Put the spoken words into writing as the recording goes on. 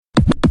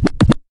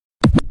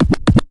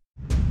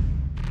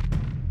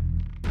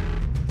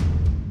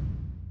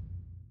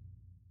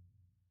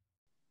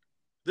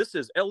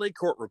This is LA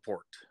Court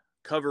Report,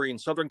 covering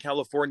Southern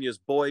California's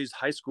boys'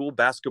 high school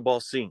basketball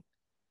scene.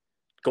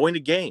 Going to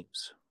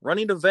games,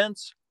 running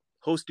events,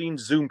 hosting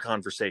Zoom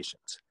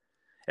conversations.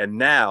 And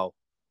now,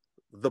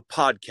 the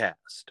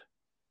podcast.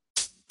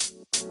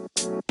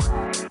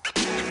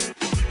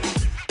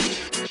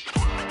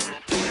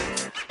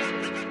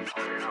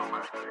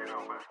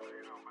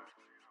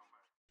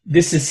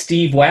 This is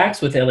Steve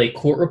Wax with LA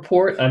Court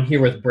Report. I'm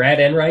here with Brad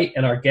Enright,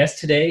 and our guest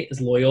today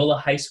is Loyola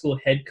High School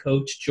head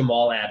coach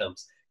Jamal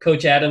Adams.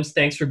 Coach Adams,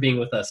 thanks for being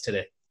with us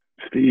today.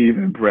 Steve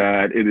and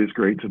Brad, it is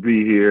great to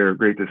be here.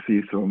 Great to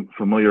see some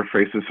familiar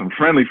faces, some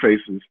friendly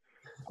faces,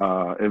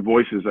 and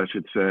voices, I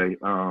should say,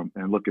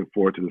 and looking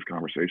forward to this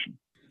conversation.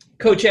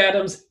 Coach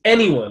Adams,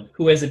 anyone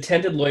who has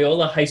attended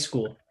Loyola High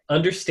School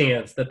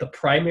understands that the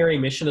primary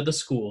mission of the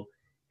school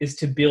is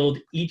to build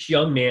each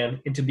young man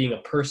into being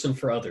a person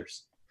for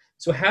others.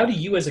 So how do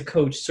you as a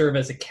coach serve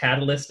as a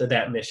catalyst of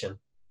that mission?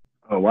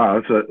 Oh, wow.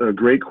 That's a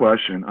great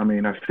question. I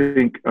mean, I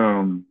think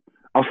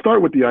I'll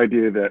start with the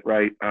idea that,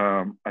 right,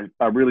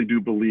 I really do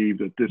believe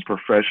that this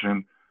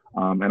profession,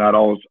 and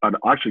I'd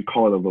actually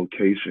call it a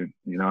vocation.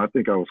 You know, I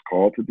think I was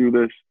called to do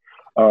this,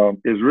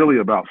 is really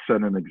about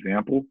setting an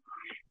example.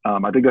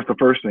 I think that's the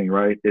first thing,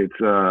 right? It's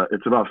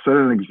about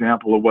setting an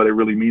example of what it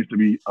really means to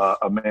be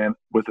a man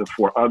with and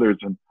for others.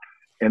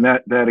 And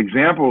that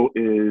example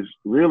is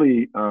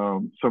really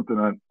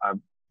something I've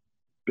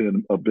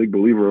been a big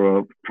believer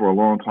of for a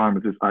long time,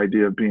 is this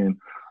idea of being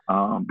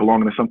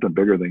belonging to something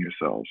bigger than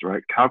yourselves,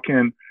 right? How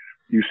can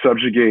you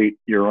subjugate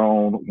your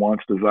own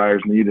wants,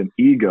 desires, need, and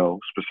ego,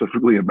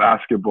 specifically in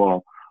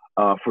basketball,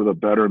 for the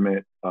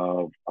betterment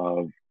of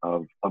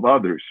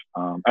others?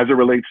 As it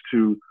relates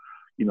to,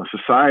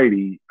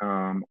 society,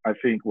 I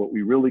think what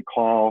we really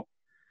call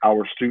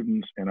our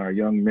students and our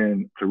young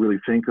men to really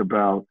think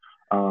about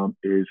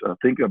is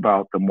think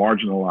about the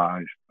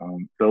marginalized,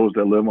 those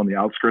that live on the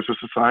outskirts of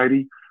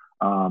society,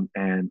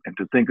 and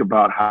to think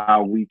about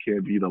how we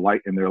can be the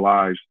light in their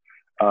lives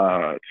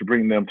to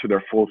bring them to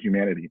their full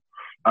humanity.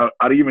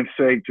 I'd even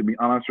say, to be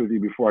honest with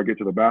you, before I get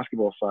to the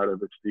basketball side of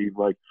it, Steve,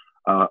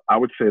 I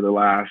would say the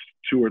last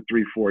 2 or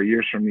 3, 4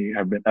 years for me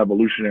have been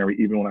evolutionary,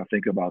 even when I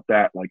think about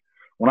that. Like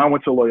when I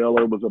went to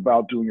Loyola, it was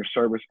about doing your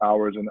service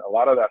hours, and a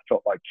lot of that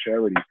felt like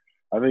charity.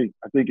 I think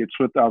it's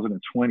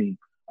 2020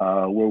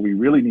 where we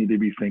really need to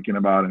be thinking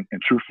about,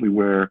 and truthfully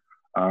where,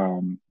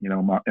 in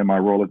my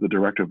role as the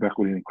Director of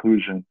Equity and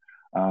Inclusion,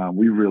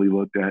 we really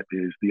looked at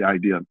is the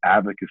idea of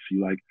advocacy.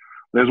 Like,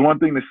 there's one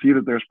thing to see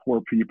that there's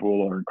poor people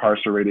or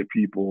incarcerated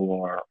people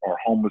or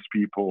homeless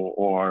people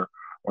or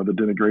the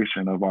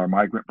denigration of our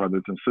migrant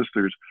brothers and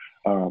sisters.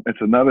 It's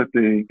another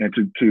thing, and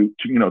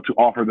to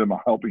offer them a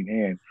helping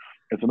hand.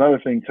 It's another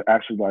thing to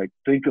actually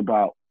think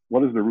about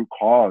what is the root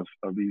cause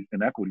of these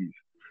inequities,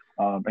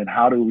 and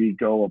how do we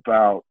go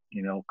about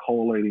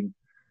collating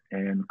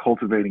and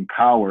cultivating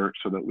power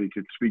so that we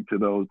could speak to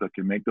those that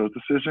can make those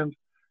decisions,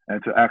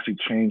 and to actually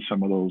change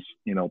some of those,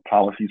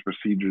 policies,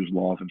 procedures,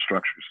 laws, and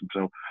structures. And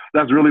so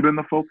that's really been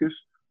the focus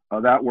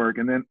of that work.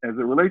 And then as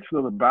it relates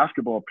to the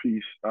basketball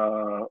piece,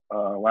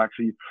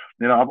 Waxy,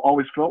 I've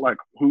always felt like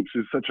hoops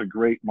is such a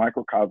great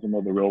microcosm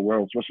of the real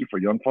world, especially for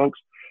young folks.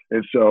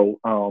 And so,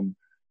 I'm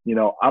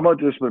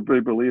just a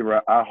big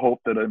believer. I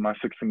hope that in my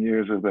 16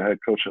 years as the head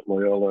coach at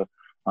Loyola,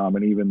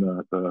 and even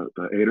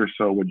the 8 or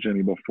so with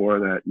Jenny before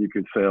that, you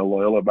could say a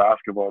Loyola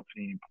basketball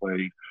team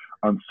played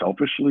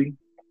unselfishly.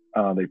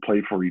 They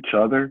played for each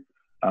other,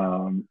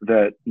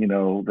 that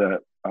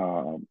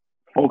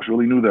folks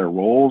really knew their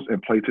roles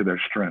and played to their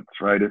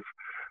strengths, right?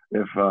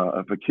 If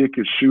a kid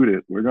could shoot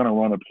it, we're going to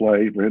run a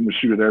play for him to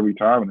shoot it every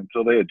time. And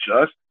until they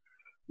adjust,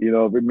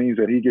 if it means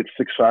that he gets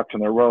 6 shots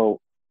in a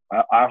row,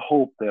 I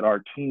hope that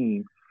our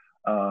team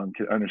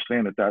can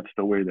understand that that's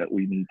the way that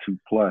we need to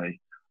play.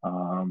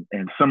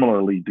 And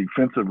similarly,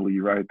 defensively,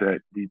 right,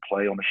 that we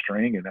play on a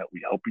string and that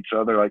we help each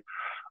other.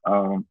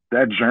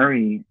 That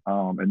journey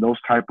and those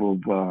type of,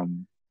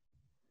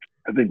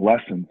 I think,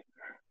 lessons,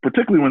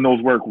 particularly when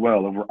those work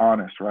well, if we're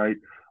honest, right?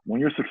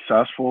 When you're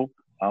successful,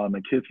 and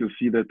kids can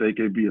see that they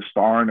can be a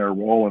star in their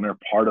role and they're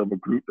part of a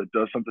group that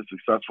does something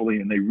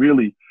successfully, and they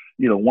really,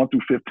 1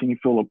 through 15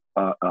 feel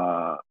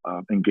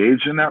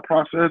engaged in that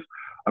process.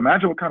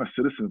 Imagine what kind of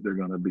citizens they're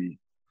going to be,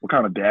 what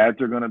kind of dads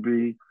they're going to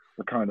be,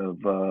 what kind of,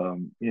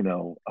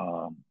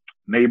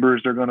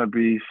 neighbors they're going to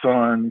be,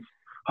 sons,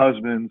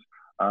 husbands,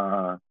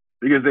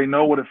 because they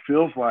know what it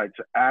feels like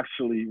to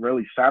actually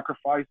really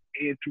sacrifice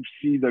and to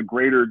see the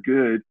greater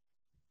good,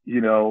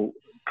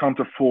 come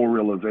to full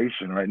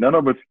realization, right? None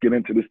of us get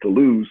into this to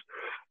lose,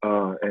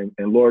 and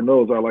Lord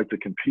knows I like to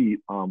compete,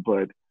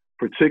 but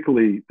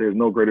particularly there's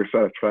no greater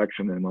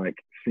satisfaction than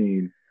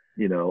seeing,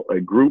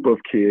 a group of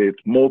kids,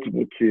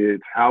 multiple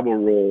kids have a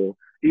role,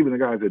 even the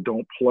guys that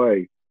don't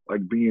play,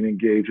 being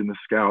engaged in the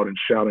scout and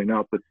shouting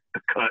out the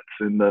cuts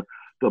and the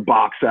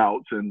box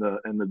outs and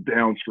the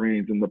down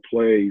screens and the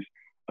plays.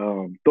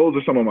 Those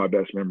are some of my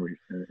best memories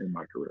in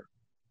my career.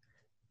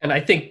 And I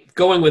think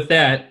going with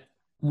that,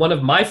 one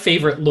of my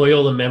favorite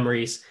Loyola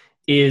memories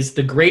is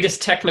the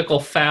greatest technical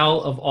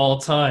foul of all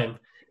time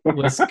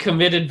was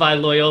committed by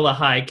Loyola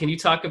High. Can you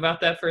talk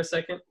about that for a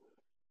second?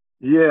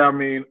 Yeah, I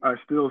mean, I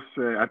still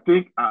say, I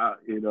think,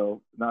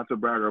 not to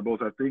brag or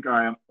boast, I think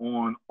I am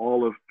on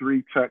all of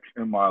 3 techs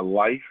in my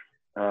life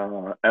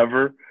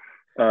ever.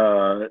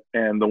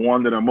 And the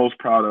one that I'm most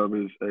proud of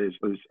is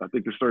I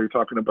think the story you're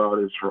talking about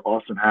is for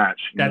Austin Hatch.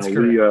 That's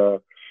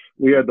correct.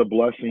 We had the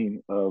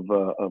blessing of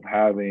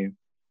having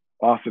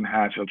Austin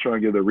Hatch. I'll try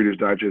and give the Reader's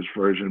Digest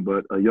version,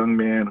 but a young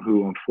man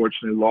who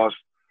unfortunately lost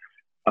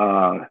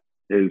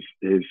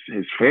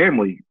his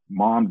family,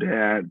 mom,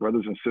 dad,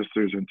 brothers and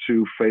sisters, in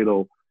 2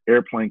 fatal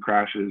airplane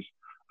crashes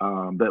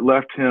that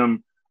left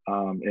him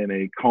in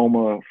a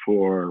coma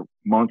for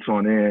months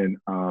on end.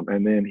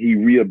 And then he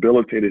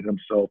rehabilitated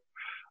himself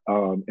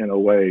in a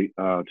way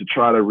to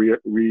try to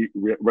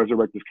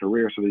resurrect his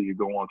career so that he could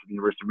go on to the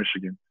University of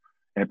Michigan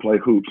and play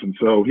hoops. And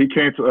so he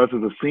came to us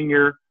as a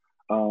senior,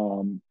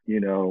 and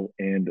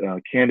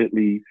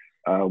candidly,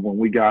 when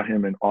we got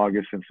him in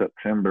August and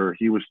September,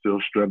 he was still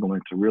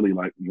struggling to really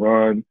like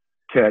run,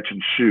 catch,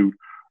 and shoot.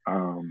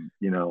 A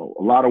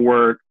lot of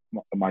work.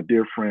 My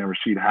dear friend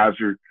Rashid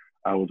Hazard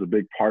was a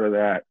big part of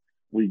that.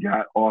 We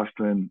got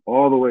Austin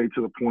all the way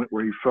to the point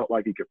where he felt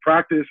like he could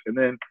practice. And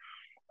then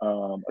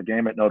a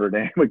game at Notre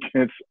Dame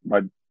against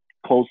my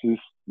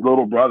closest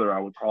little brother, I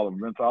would call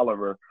him, Vince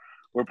Oliver.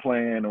 We're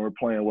playing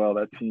well.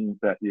 That team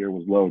that year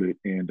was loaded,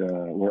 and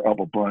we're up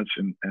a bunch,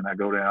 and I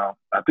go down.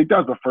 I think that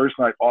was the first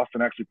night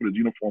Austin actually put his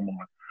uniform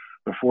on.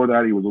 Before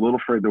that, he was a little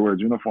afraid to wear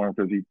his uniform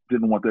because he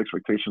didn't want the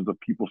expectations of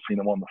people seeing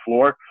him on the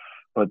floor.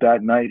 But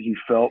that night, he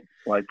felt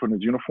like putting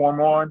his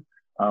uniform on.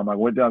 I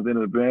went down to the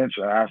end of the bench.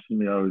 I asked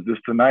him, is this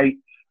tonight?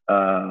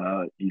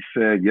 He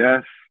said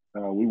yes.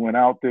 We went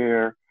out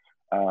there.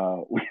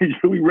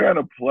 We ran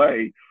a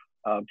play,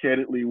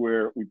 candidly,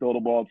 where we throw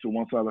the ball to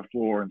one side of the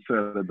floor and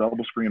set a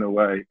double screen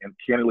away. And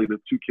candidly, the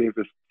 2 kids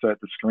that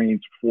set the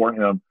screens for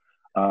him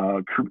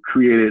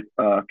committed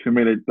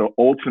the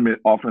ultimate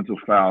offensive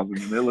fouls. I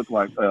mean, they looked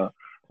like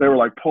they were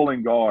like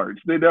pulling guards.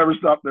 They never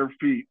stopped their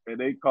feet, and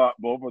they caught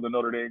both of the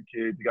Notre Dame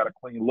kids. He got a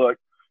clean look.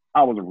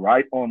 I was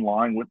right on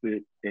line with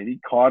it, and he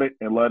caught it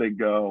and let it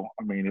go.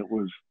 I mean, it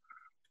was,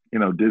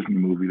 Disney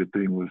movie. The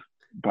thing was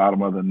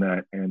bottom of the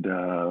net. And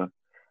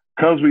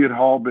because we had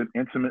all been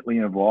intimately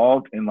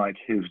involved in like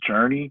his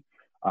journey,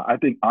 I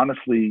think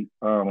honestly,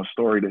 a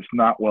story that's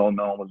not well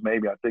known was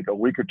maybe I think a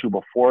week or 2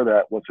 before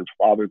that was his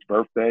father's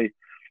birthday.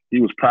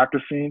 He was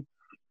practicing.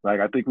 Like,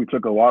 I think we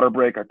took a water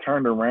break. I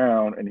turned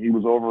around and he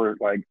was over,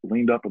 like,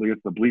 leaned up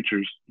against the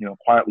bleachers,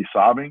 quietly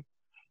sobbing.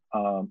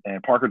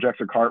 And Parker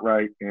Jackson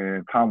Cartwright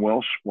and Tom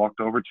Welsh walked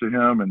over to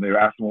him and they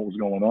asked him what was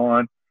going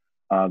on.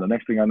 The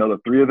next thing I know, the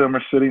 3 of them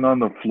are sitting on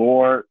the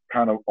floor,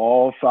 kind of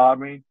all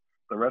sobbing.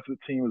 The rest of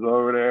the team was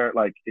over there.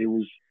 Like, it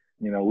was,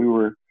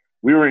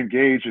 we were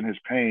engaged in his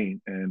pain,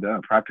 and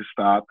practice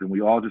stopped, and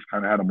we all just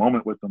kind of had a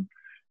moment with him.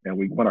 And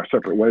we went our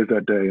separate ways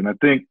that day. And I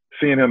think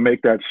seeing him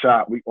make that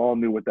shot, we all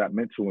knew what that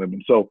meant to him.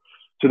 And so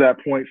to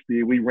that point,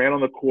 Steve, we ran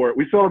on the court.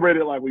 We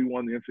celebrated like we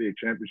won the NCAA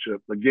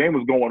championship. The game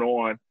was going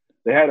on.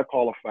 They had to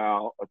call a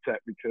foul, a tech,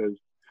 because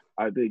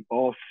I think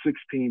all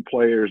 16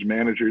 players,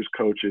 managers,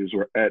 coaches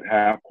were at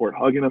half court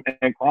hugging him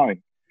and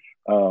crying.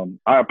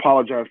 I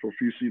apologize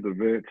profusely to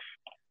Vince.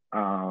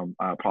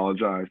 I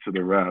apologize to the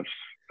refs.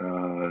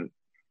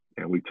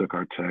 And we took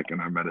our tech and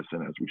our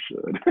medicine as we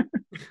should.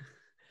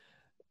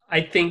 I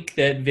think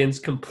that Vince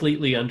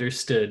completely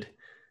understood.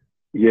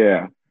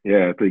 Yeah,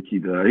 I think he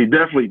does. He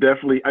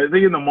definitely. I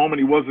think in the moment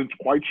he wasn't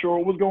quite sure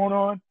what was going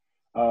on,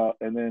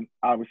 and then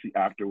obviously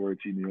afterwards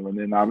he knew. And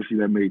then obviously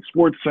that made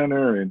Sports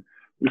Center, and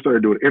we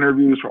started doing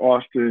interviews for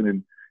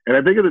Austin. And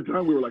I think at the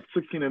time we were like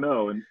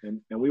 16-0,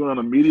 and we went on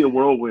a media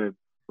whirlwind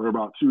for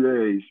about 2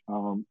 days.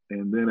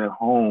 And then at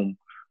home,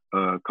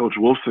 Coach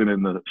Wilson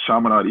and the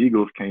Chaminade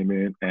Eagles came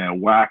in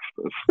and waxed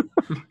us,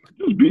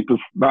 just beat the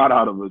snot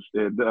out of us.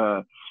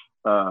 And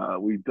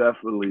we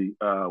definitely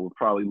were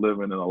probably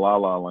living in a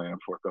la-la land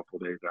for a couple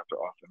of days after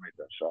Austin made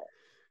that shot.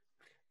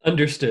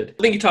 Understood.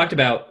 I think you talked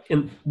about,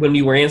 when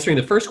you were answering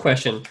the first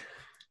question,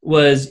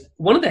 was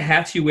one of the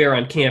hats you wear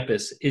on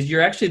campus is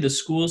you're actually the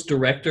school's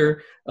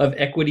director of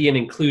equity and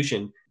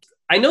inclusion.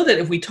 I know that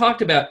if we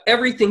talked about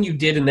everything you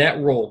did in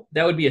that role,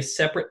 that would be a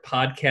separate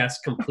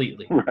podcast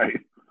completely.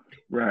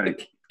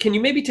 Right. Can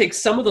you maybe take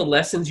some of the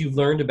lessons you've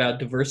learned about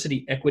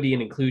diversity, equity,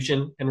 and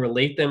inclusion and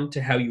relate them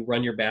to how you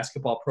run your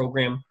basketball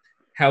program?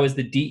 How has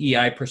the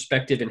DEI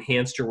perspective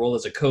enhanced your role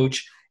as a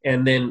coach?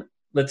 And then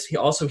let's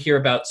also hear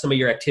about some of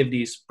your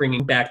activities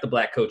bringing back the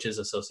Black Coaches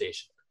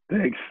Association.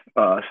 Thanks,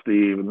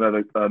 Steve.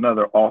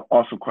 Another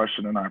awesome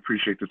question, and I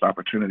appreciate this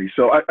opportunity.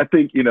 So I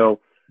think, in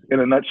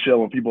a nutshell,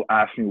 when people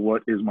ask me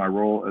what is my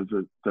role as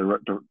a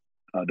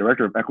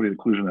director of equity and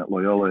inclusion at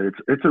Loyola,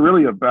 it's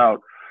really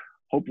about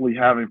hopefully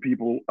having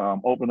people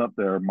open up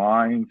their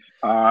minds,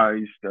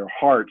 eyes, their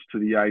hearts to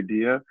the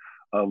idea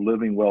of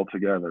living well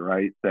together,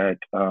 right? That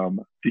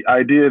the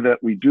idea that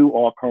we do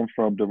all come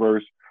from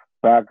diverse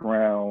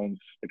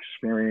backgrounds,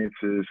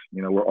 experiences,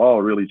 we're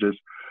all really just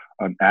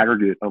an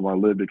aggregate of our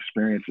lived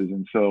experiences.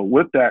 And so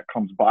with that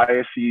comes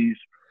biases,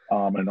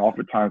 and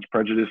oftentimes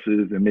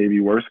prejudices and maybe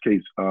worst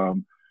case,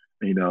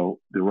 the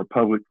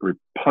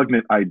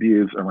repugnant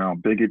ideas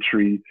around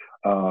bigotry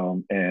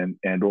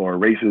and or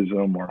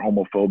racism or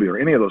homophobia or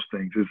any of those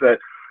things, is that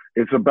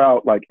it's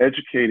about like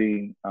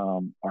educating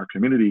our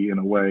community in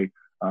a way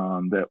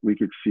that we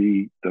could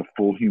see the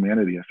full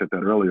humanity, I said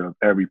that earlier, of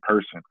every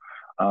person.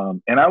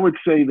 And I would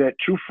say that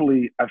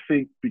truthfully, I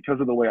think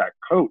because of the way I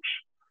coach,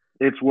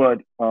 it's what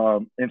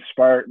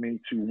inspired me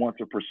to want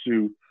to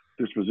pursue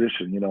this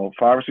position. 5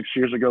 or 6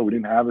 years ago, we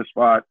didn't have this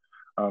spot.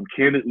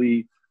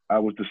 Candidly, I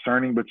was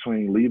discerning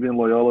between leaving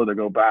Loyola to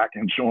go back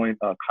and join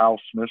Kyle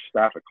Smith's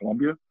staff at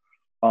Columbia.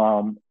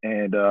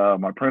 And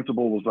my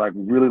principal was like,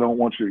 we really don't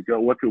want you to go.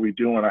 What could we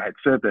do? And I had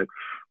said that,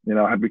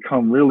 I had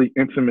become really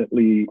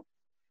intimately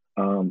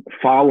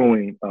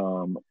following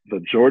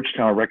the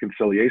Georgetown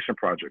Reconciliation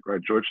Project,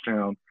 right?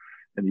 Georgetown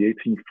in the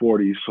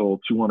 1840s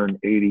sold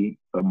 280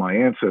 of my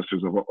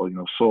ancestors of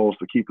souls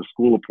to keep the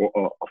school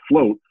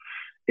afloat,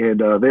 and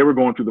they were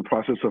going through the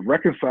process of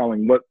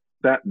reconciling what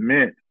that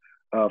meant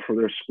for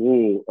their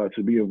school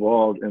to be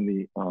involved in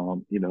the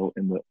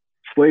in the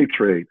slave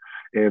trade,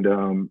 and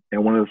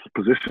one of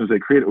the positions they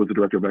created was the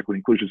director of equity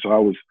inclusion. So I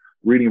was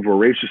reading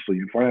voraciously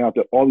and finding out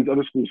that all these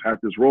other schools had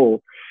this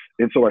role,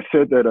 and so I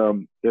said that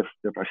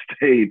if I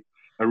stayed,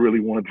 I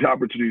really wanted the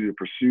opportunity to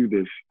pursue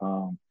this.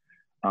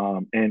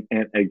 And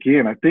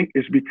again, I think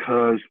it's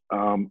because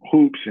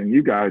hoops, and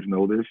you guys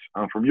know this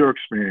from your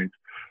experience,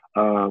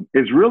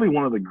 is really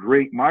one of the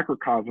great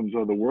microcosms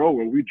of the world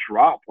where we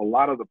drop a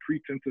lot of the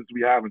pretenses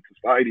we have in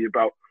society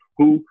about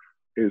who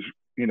is,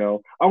 I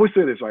always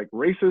say this, like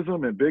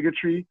racism and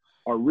bigotry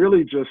are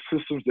really just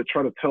systems that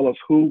try to tell us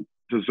who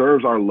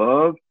deserves our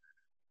love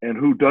and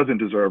who doesn't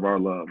deserve our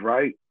love,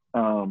 right?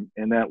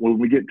 And that when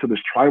we get to this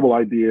tribal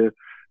idea,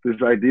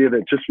 this idea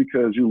that just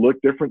because you look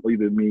differently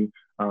than me,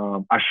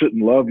 I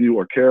shouldn't love you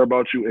or care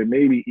about you, and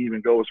maybe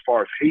even go as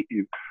far as hate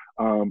you.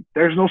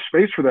 There's no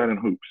space for that in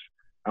hoops.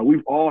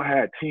 We've all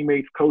had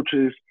teammates,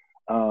 coaches,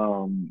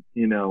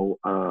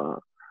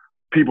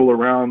 people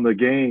around the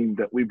game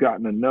that we've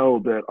gotten to know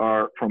that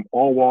are from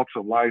all walks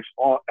of life,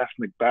 all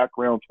ethnic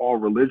backgrounds, all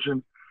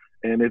religions.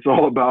 And it's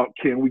all about,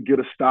 can we get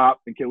a stop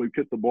and can we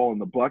put the ball in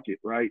the bucket,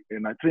 right?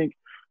 And I think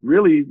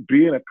really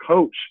being a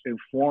coach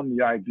informed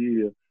the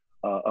idea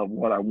of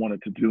what I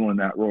wanted to do in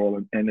that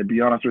role. And to be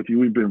honest with you,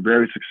 we've been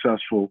very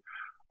successful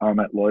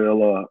at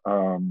Loyola,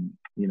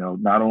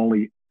 not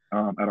only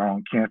at our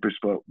own campus,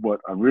 but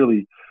what I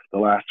really, the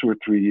last 2 or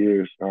 3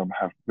 years,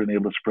 have been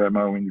able to spread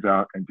my wings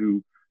out and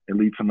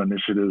lead some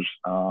initiatives,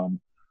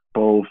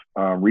 both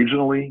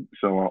regionally.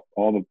 So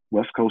all the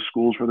West Coast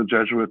schools for the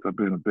Jesuits have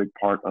been a big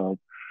part of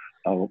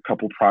a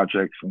couple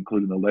projects,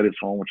 including the latest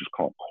one, which is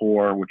called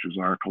CORE, which is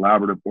our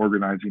collaborative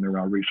organizing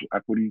around racial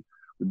equity.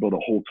 We built a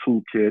whole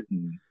toolkit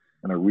and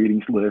a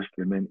readings list,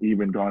 and then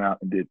even gone out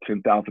and did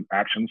 10,000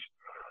 actions,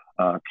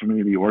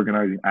 community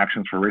organizing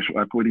actions for racial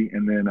equity.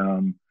 And then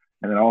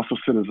I also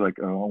sit as like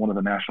one of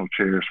the national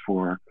chairs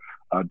for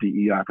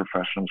DEI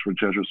professionals for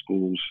Jesuit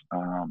schools.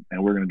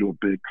 And we're going to do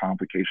a big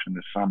convocation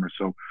this summer.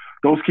 So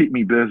those keep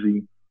me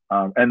busy.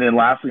 And then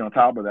lastly, on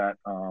top of that,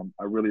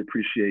 I really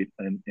appreciate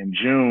in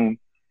June,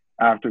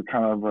 after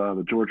kind of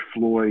the George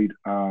Floyd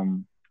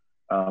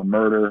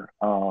murder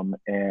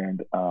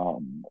and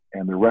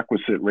the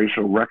requisite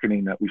racial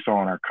reckoning that we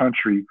saw in our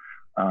country,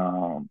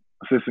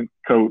 assistant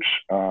coach,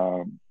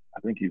 I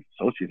think he's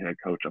associate head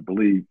coach, I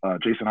believe,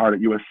 Jason Hart at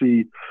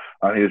USC,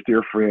 his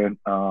dear friend,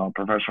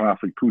 professional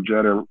athlete Pooh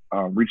Jeter,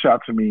 reached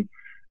out to me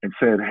and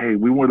said, hey,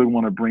 we really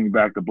want to bring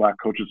back the Black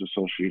Coaches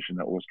Association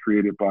that was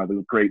created by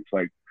the greats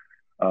like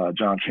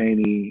John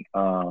Chaney,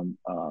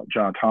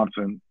 John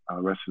Thompson,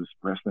 rest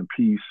in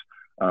peace,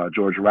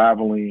 George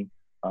Raveling,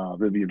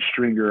 Vivian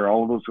Stringer,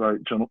 all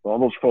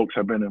those folks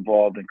have been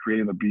involved in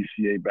creating the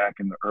BCA back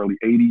in the early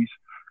 80s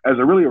as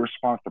a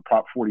response to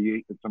Prop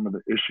 48 and some of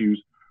the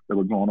issues that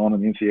were going on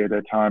in the NCAA at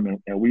that time.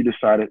 And we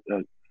decided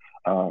that,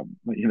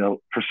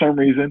 for some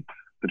reason,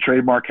 the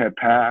trademark had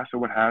passed or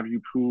what have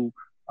you. Pooh,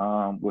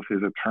 with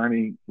his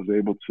attorney, was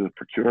able to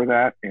procure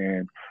that.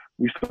 And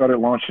we started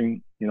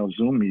launching,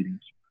 Zoom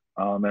meetings.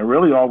 And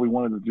really all we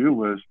wanted to do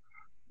was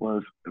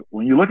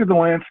when you look at the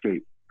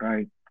landscape,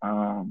 right,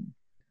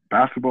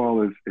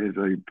 basketball is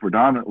a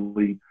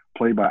predominantly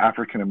played by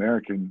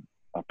African-American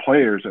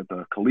players at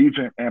the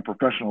collegiate and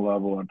professional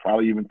level, and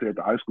probably even at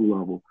the high school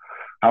level.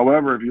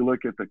 However, if you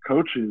look at the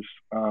coaches,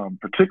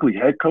 particularly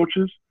head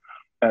coaches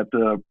at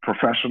the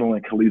professional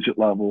and collegiate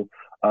level,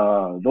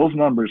 those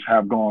numbers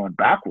have gone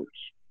backwards,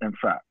 in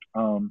fact.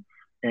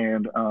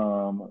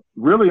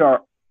 Really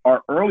our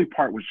early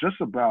part was just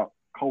about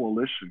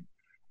coalition,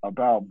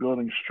 about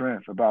building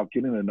strength, about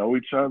getting to know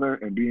each other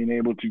and being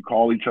able to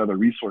call each other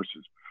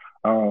resources.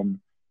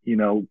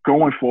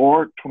 Going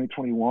forward,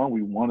 2021,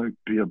 we want to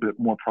be a bit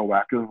more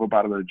proactive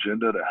about an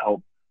agenda to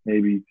help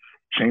maybe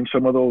change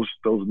some of those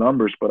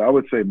numbers. But I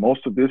would say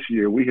most of this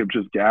year, we have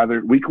just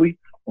gathered weekly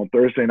on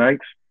Thursday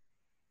nights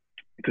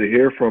to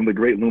hear from the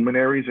great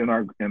luminaries in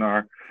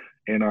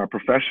our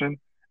profession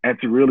and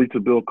to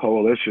build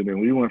coalition.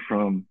 And we went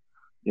from,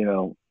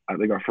 I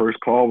think our first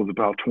call was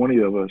about 20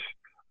 of us,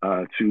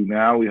 to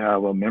now we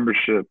have a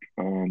membership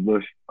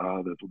list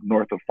that's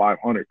north of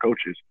 500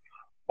 coaches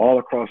all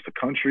across the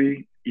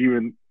country.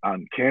 Even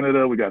in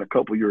Canada, we got a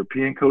couple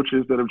European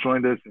coaches that have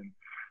joined us, and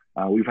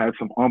we've had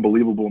some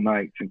unbelievable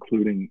nights,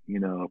 including,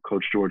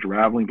 Coach George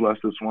Raveling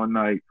blessed us one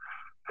night.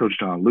 Coach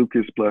John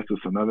Lucas blessed us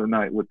another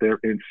night with their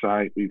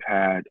insight.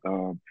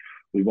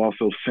 We've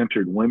also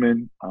centered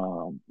women.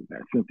 We've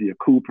had Cynthia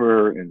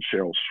Cooper and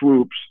Cheryl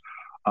Swoops,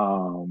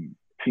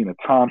 Tina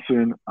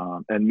Thompson,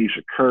 and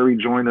Misha Curry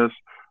join us.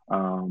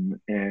 And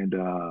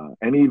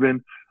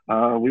even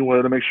we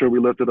wanted to make sure we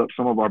lifted up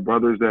some of our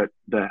brothers that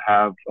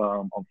have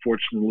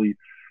unfortunately,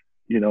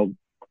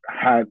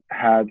 had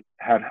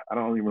I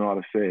don't even know how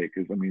to say it,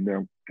 because I mean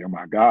they're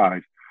my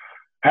guys.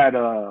 Had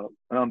an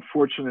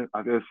unfortunate,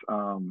 I guess,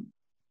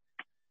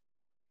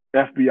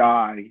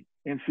 FBI,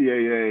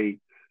 NCAA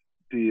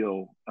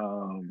deal,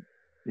 and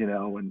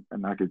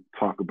I could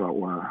talk about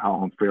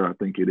how unfair I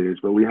think it is.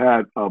 But we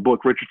had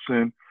Book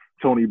Richardson,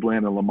 Tony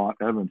Bland, and Lamont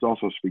Evans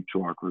also speak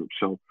to our group.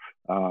 So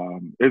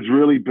it's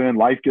really been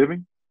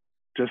life-giving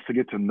just to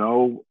get to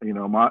know,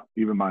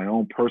 my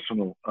own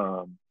personal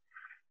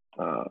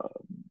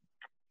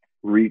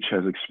reach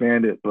has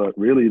expanded, but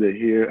really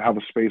to have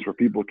a space where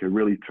people can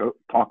really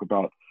talk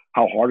about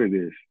how hard it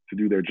is to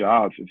do their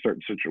jobs in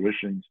certain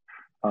situations,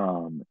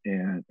 and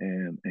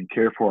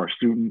care for our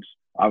students.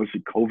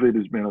 Obviously, COVID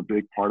has been a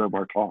big part of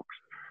our talks,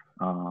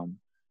 and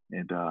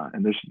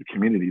this is the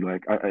community.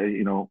 Like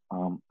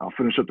I'll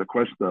finish up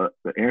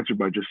the answer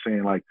by just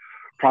saying, like,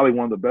 probably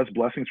one of the best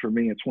blessings for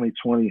me in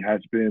 2020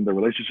 has been the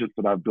relationships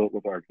that I've built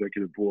with our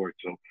executive board.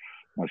 So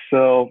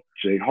myself,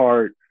 Jay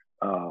Hart,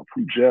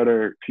 Pooh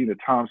Jeter, Tina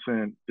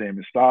Thompson,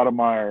 Damon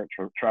Stoudemire,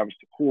 Travis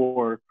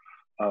DeCour,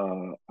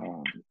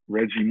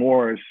 Reggie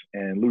Morris,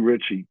 and Lou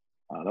Ritchie.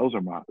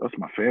 That's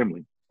my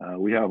family.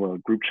 We have a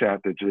group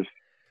chat that just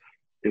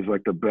is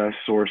like the best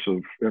source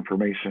of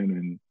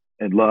information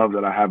and love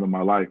that I have in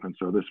my life. And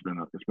so it's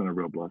been a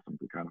real blessing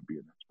to kind of be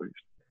in that space.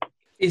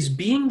 Is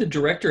being the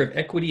director of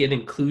equity and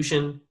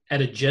inclusion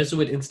at a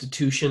Jesuit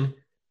institution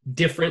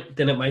different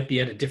than it might be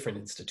at a different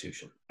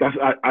institution?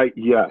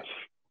 Yes.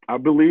 I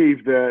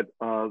believe that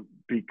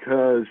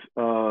because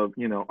of,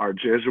 our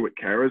Jesuit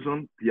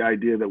charism, the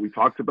idea that we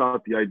talked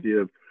about, the idea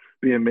of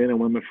being men and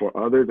women for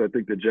others, I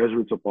think the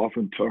Jesuits have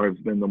oftentimes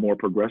been the more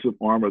progressive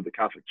arm of the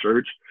Catholic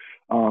Church.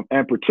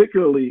 And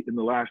particularly in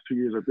the last 2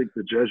 years, I think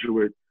the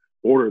Jesuit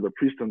order, the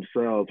priests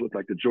themselves, with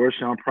like the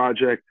Georgetown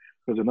Project,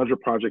 there's another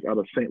project out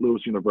of St.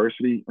 Louis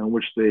University in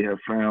which they have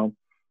found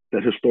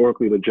that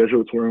historically the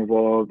Jesuits were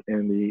involved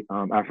in the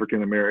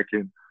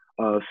African-American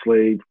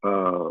slave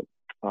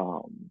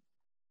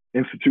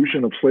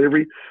institution of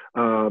slavery,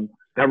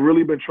 have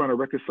really been trying to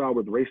reconcile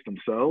with race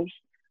themselves.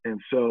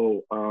 And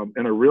so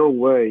in a real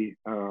way,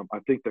 I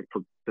think that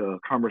the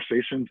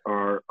conversations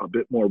are a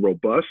bit more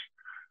robust,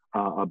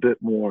 a bit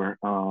more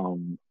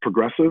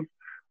progressive.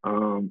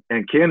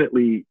 And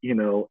candidly,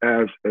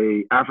 as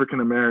a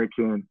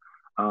African-American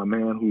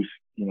man who's,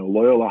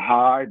 Loyola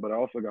High, but I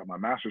also got my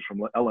master's from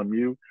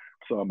LMU.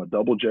 So I'm a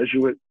double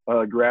Jesuit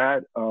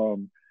grad. I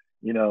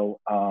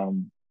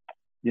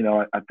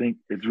think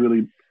it's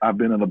really, I've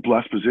been in a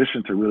blessed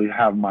position to really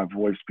have my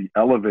voice be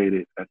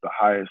elevated at the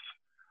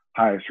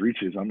highest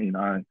reaches. I mean,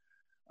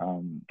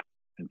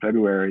 in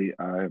February,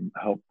 I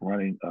helped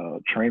running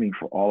training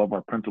for all of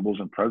our principals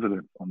and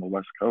presidents on the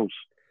West Coast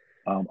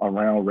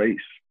around race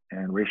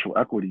and racial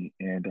equity.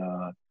 And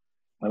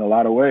in a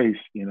lot of ways,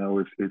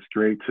 it's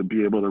great to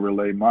be able to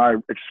relay my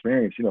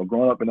experience.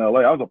 Growing up in LA,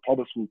 I was a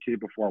public school kid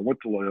before I went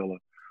to Loyola.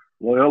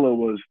 Loyola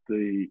was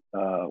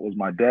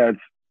my dad's,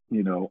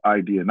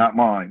 idea, not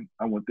mine.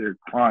 I went there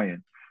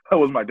crying. That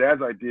was my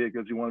dad's idea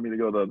because he wanted me to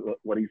go to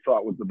what he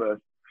thought was the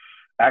best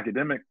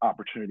academic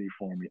opportunity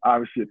for me.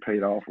 Obviously, it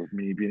paid off with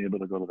me being able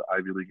to go to the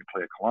Ivy League and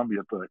play at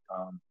Columbia, but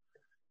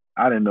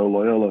I didn't know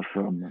Loyola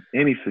from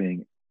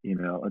anything,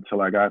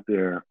 until I got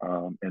there.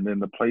 And then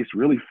the place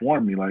really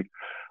formed me. Like,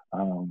 I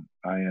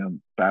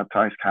am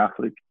baptized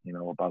Catholic,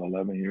 about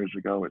 11 years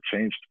ago. It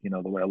changed,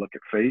 the way I look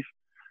at faith.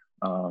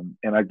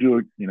 And I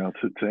do,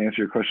 to answer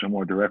your question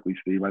more directly,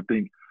 Steve, I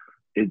think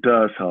it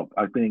does help.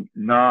 I think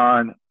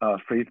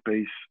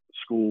non-faith-based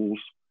schools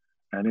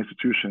and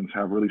institutions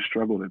have really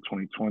struggled in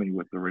 2020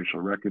 with the racial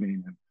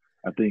reckoning. And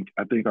I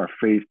think our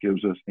faith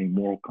gives us a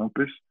moral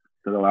compass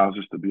that allows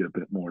us to be a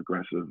bit more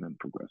aggressive and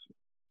progressive.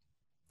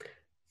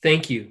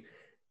 Thank you.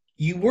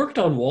 You worked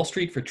on Wall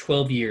Street for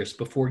 12 years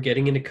before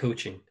getting into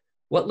coaching.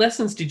 What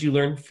lessons did you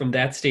learn from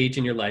that stage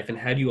in your life, and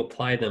how do you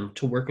apply them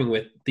to working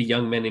with the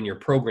young men in your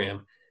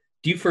program?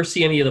 Do you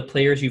foresee any of the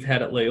players you've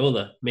had at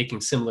Loyola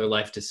making similar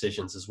life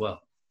decisions as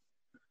well?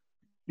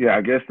 Yeah,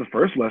 I guess the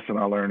first lesson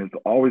I learned is to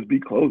always be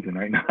closing,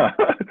 right?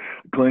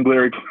 Glenn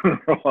Glary,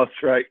 Ross,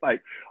 right?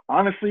 Like,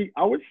 honestly,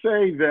 I would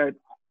say that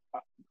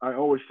I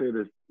always say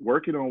this,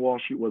 working on Wall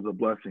Street was a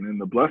blessing.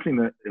 And the blessing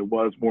that it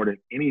was more than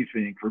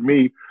anything for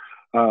me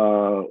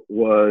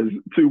was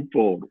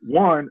twofold.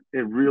 One,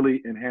 it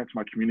really enhanced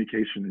my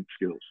communication and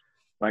skills.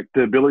 Like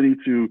the ability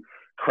to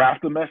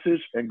craft a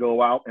message and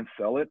go out and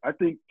sell it. I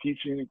think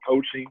teaching and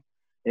coaching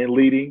and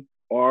leading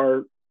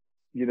are,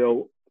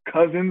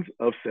 cousins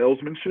of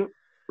salesmanship,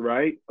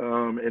 right?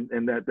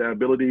 And that the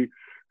ability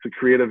to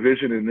create a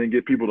vision and then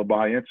get people to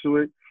buy into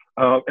it.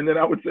 And then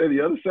I would say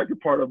the other second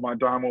part of my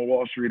time on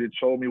Wall Street, it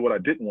showed me what I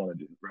didn't want to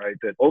do, right?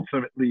 That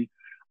ultimately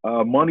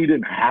money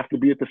didn't have to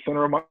be at the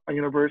center of my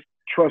universe.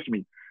 Trust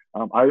me.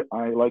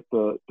 I like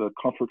the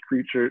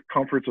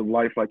comforts of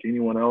life like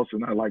anyone else.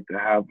 And I like to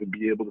have and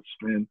be able to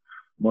spend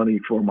money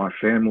for my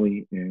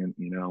family. And,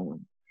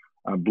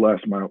 I'm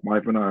blessed. My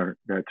wife and I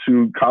got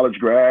 2 college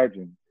grads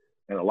and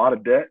a lot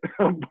of debt,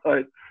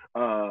 but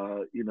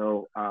I'm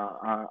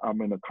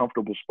in a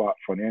comfortable spot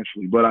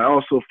financially. But I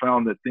also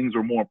found that things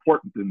are more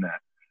important than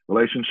that.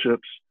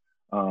 Relationships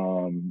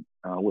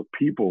with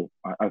people,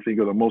 I think,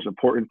 are the most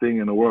important thing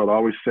in the world. I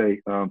always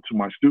say to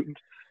my students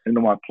and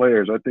to my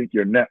players, I think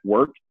your net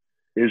worth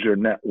is your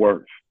net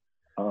worth.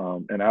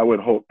 And I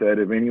would hope that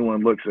if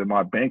anyone looks at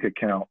my bank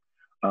account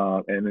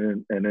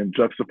and then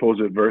juxtapose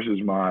it versus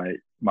my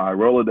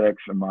Rolodex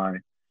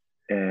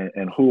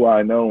and who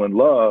I know and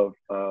love,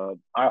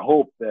 I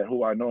hope that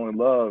who I know and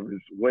love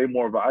is way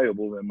more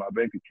valuable than my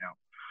bank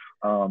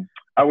account.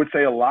 I would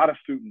say a lot of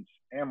students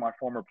and my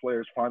former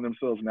players find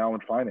themselves now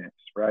in finance,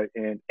 right?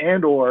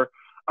 Or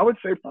I would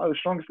say probably the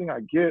strongest thing I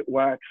get,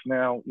 Wax,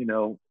 now,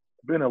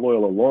 been at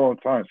Loyola a long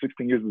time,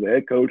 16 years as a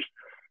head coach,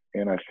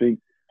 and I think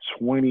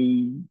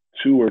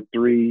 22 or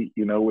 3,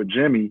 with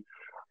Jimmy.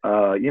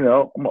 I'm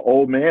an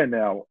old man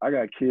now. I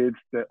got kids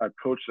that I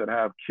coach that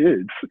have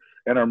kids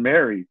and are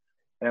married.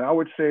 And I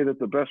would say that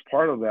the best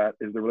part of that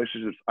is the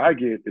relationships I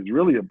get is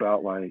really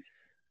about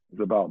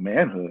about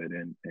manhood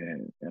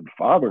and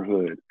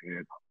fatherhood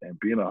and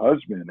being a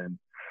husband. And,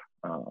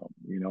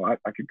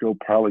 I could go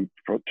probably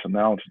to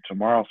now to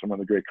tomorrow, some of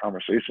the great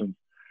conversations,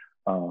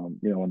 and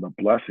the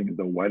blessings,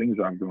 the weddings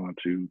I've gone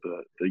to,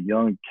 the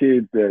young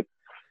kids that,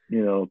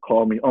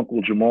 call me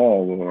Uncle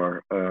Jamal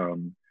or,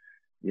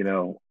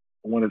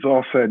 when it's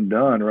all said and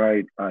done,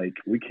 right, like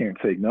we can't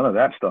take none of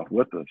that stuff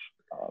with us.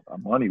 Our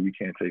money we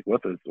can't take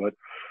with us. But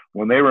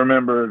when they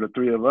remember the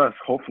 3 of us,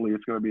 hopefully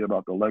it's going to be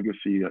about the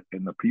legacy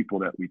and the people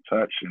that we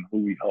touch and who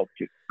we help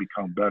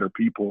become better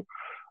people.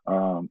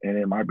 And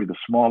it might be the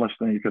smallest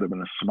thing. It could have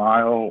been a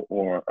smile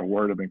or a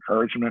word of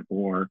encouragement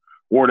or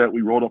that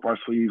we rolled up our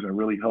sleeves and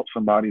really helped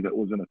somebody that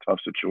was in a tough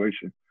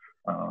situation.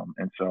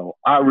 And so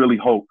I really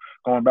hope,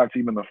 going back to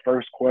even the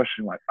first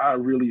question, I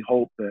really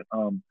hope that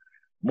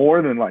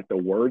more than the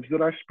words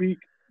that I speak,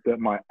 that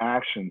my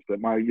actions, that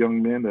my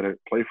young men that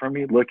play for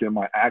me look at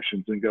my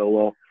actions and go,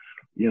 well,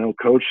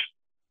 Coach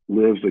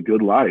lives a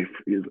good life.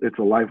 It's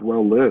a life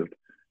well lived.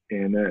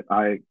 And that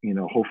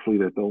hopefully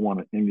that they'll want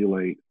to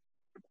emulate,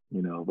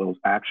 those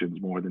actions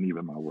more than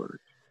even my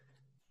words.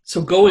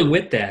 So going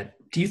with that,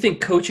 do you think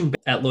coaching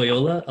at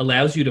Loyola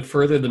allows you to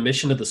further the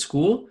mission of the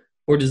school,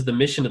 or does the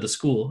mission of the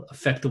school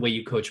affect the way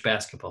you coach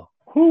basketball?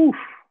 Whew,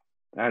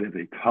 that is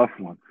a tough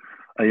one.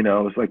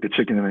 It's like the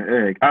chicken and the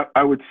egg.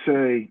 I would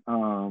say,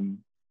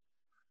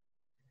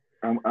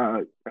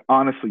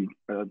 honestly,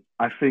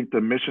 I think the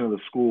mission of the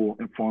school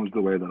informs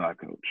the way that I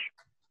coach.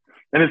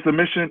 And it's the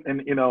mission,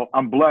 and,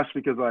 I'm blessed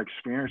because I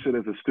experienced it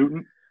as a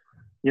student.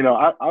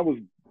 I was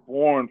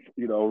born,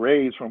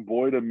 raised from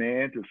boy to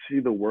man to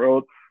see the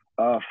world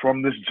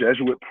from this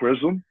Jesuit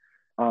prism.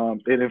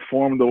 It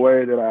informed the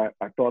way that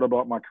I thought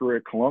about my career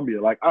at Columbia.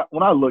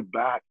 When I look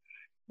back,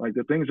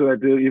 the things that I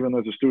did, even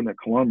as a student at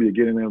Columbia,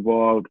 getting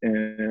involved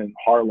in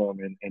Harlem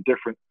and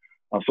different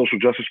social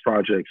justice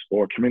projects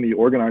or community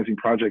organizing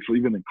projects, or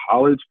even in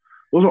college,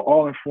 those are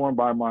all informed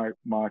by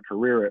my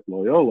career at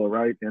Loyola,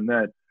 right? And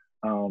that,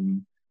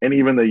 and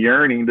even the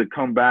yearning to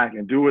come back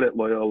and do it at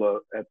Loyola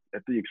at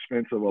the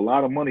expense of a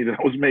lot of money that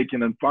I was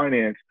making in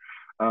finance,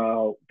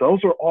 those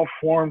are all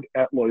formed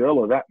at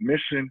Loyola. That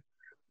mission,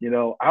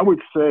 I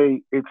would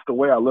say it's the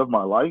way I live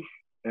my life.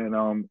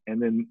 And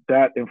then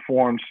that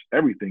informs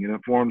everything. It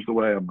informs the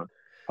way I'm a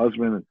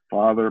husband and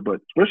father, but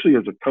especially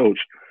as a coach,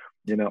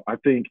 I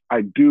think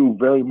I do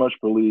very much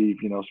believe,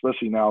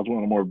 especially now as one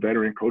of the more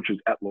veteran coaches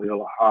at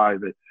Loyola High,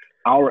 that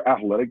our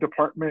athletic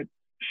department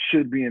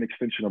should be an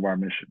extension of our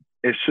mission.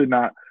 It should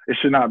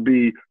not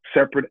be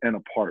separate and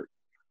apart.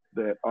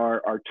 That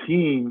our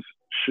teams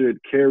should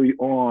carry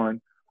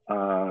on,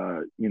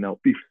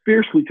 be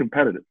fiercely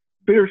competitive,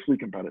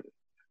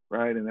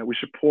 right? And that we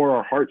should pour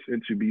our hearts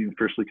into being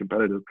fiercely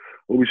competitive.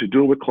 But we should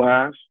do it with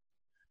class.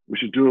 We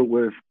should do it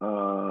with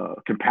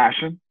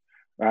compassion,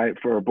 right,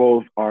 for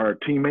both our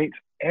teammates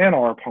and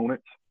our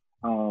opponents,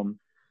 and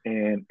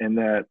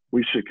that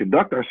we should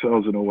conduct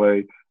ourselves in a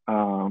way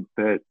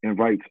that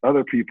invites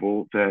other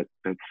people that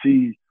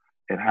see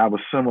and have a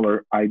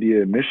similar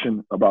idea and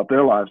mission about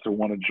their lives to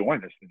want to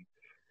join us.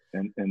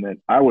 And that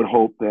I would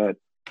hope that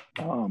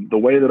the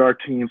way that our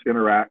teams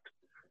interact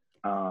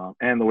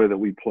and the way that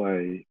we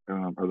play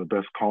are the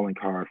best calling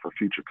card for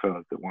future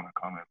Cubs that want to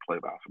come and play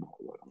basketball.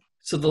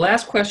 So the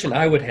last question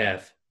I would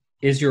have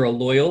is, you're a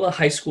Loyola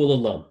High School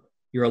alum.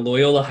 You're a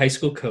Loyola High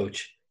School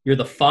coach. You're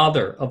the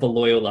father of a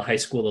Loyola High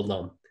School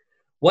alum.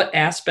 What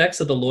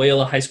aspects of the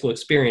Loyola High School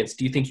experience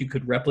do you think you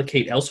could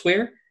replicate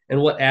elsewhere?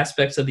 And what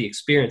aspects of the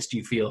experience do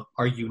you feel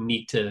are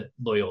unique to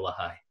Loyola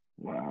High?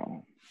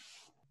 Wow.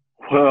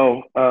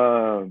 Well,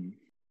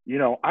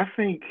 I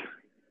think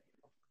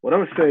what I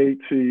would say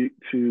to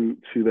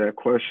that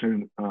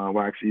question,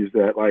 Waxy, is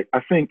that I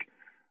think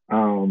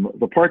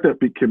the part that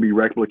can be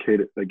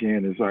replicated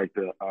again is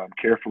the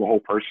care for the whole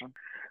person.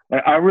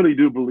 I really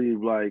do believe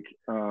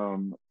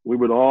we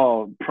would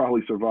all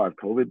probably survive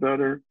COVID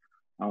better,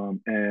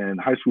 and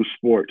high school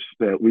sports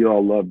that we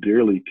all love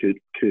dearly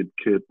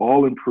could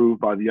all improve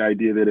by the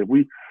idea that if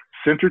we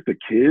centered the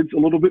kids a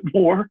little bit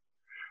more,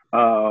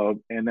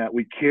 and that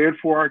we cared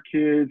for our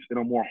kids in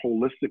a more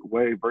holistic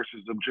way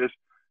versus them just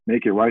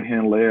making right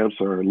hand layups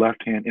or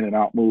left hand in and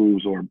out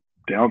moves or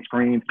down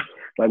screens.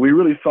 We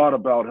really thought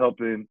about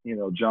helping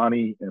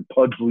Johnny and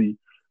Pugsley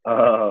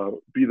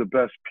be the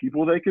best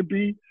people they could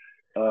be.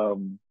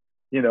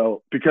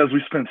 Because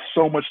we spend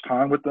so much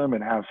time with them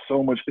and have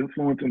so much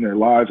influence in their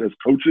lives as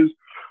coaches.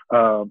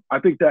 I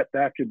think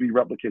that could be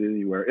replicated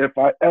anywhere. If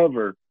I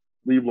ever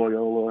leave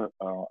Loyola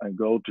and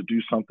go to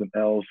do something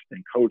else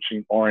in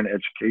coaching or in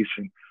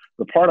education,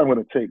 the part I'm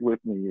going to take with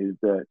me is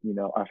that,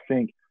 I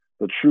think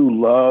the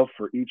true love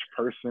for each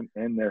person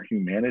and their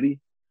humanity,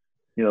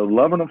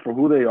 loving them for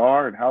who they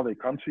are and how they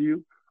come to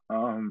you,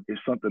 is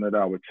something that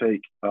I would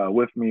take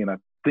with me and I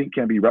think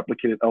can be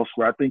replicated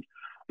elsewhere. I think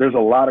there's a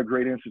lot of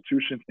great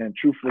institutions and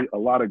truthfully a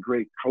lot of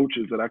great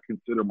coaches that I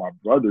consider my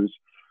brothers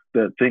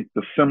that think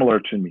similar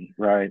to me,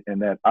 right?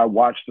 And that I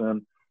watch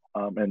them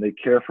and they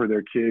care for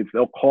their kids.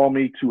 They'll call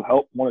me to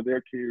help one of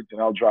their kids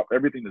and I'll drop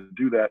everything to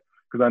do that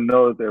because I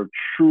know that they're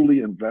truly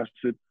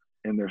invested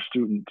in their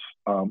students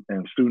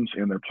and students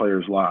in their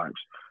players' lives.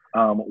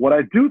 What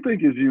I do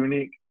think is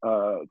unique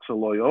to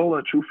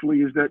Loyola,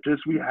 truthfully, is that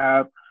just we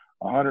have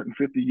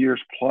 150 years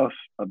plus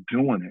of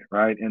doing it,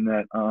 right? And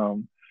that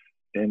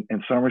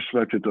in some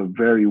respects, it's a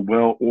very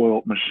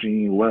well-oiled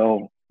machine,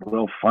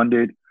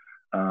 well-funded.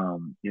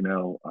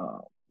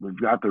 We've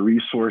got the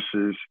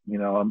resources.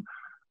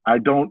 I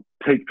don't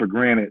take for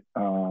granted,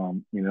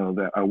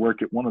 that I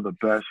work at one of the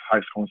best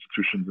high school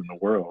institutions in the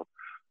world,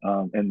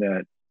 and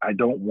that I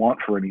don't want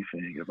for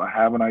anything. If I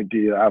have an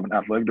idea, I have an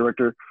athletic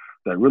director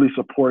that really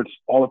supports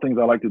all the things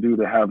I like to do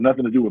that have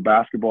nothing to do with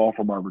basketball,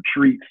 from our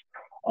retreats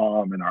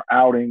and our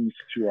outings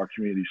to our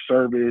community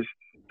service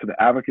to the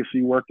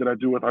advocacy work that I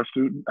do with our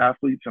student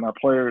athletes and our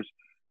players,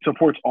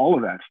 supports all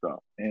of that stuff.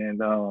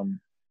 And,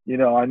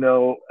 I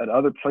know at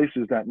other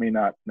places that may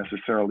not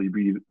necessarily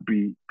be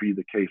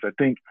the case. I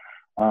think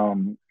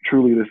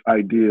truly this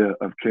idea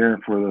of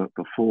caring for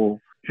the full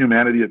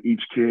humanity of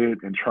each kid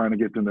and trying to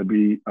get them to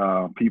be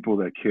people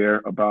that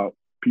care about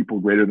people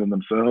greater than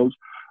themselves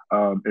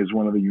is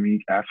one of the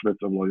unique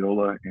aspects of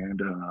Loyola,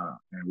 and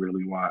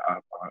really why I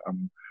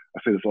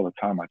say this all the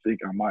time. I think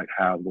I might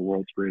have the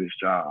world's greatest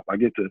job. I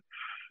get to,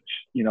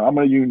 I'm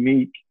a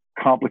unique,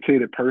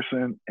 complicated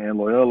person, and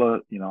Loyola,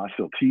 I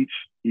still teach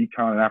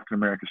econ and African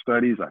American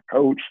studies. I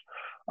coach.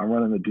 I'm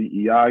running the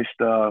DEI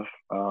stuff,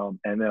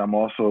 and then I'm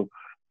also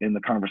in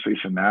the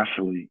conversation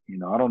nationally.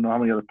 I don't know how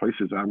many other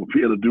places I will be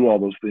able to do all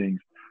those things.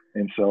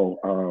 And so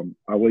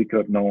I wake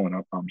up knowing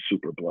I'm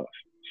super blessed,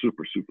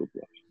 super, super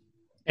blessed.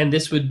 And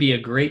this would be a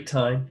great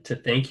time to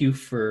thank you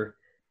for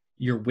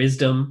your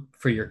wisdom,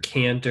 for your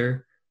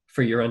candor,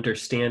 for your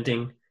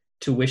understanding,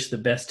 to wish the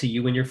best to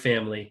you and your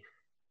family,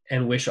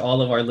 and wish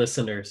all of our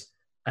listeners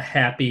a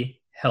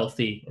happy,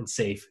 healthy, and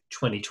safe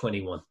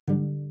 2021.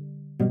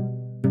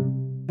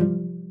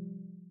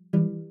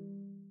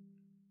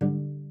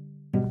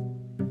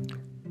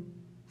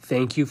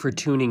 Thank you for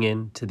tuning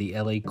in to the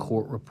LA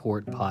Court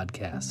Report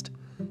podcast,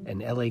 an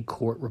LA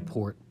Court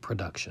Report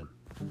production.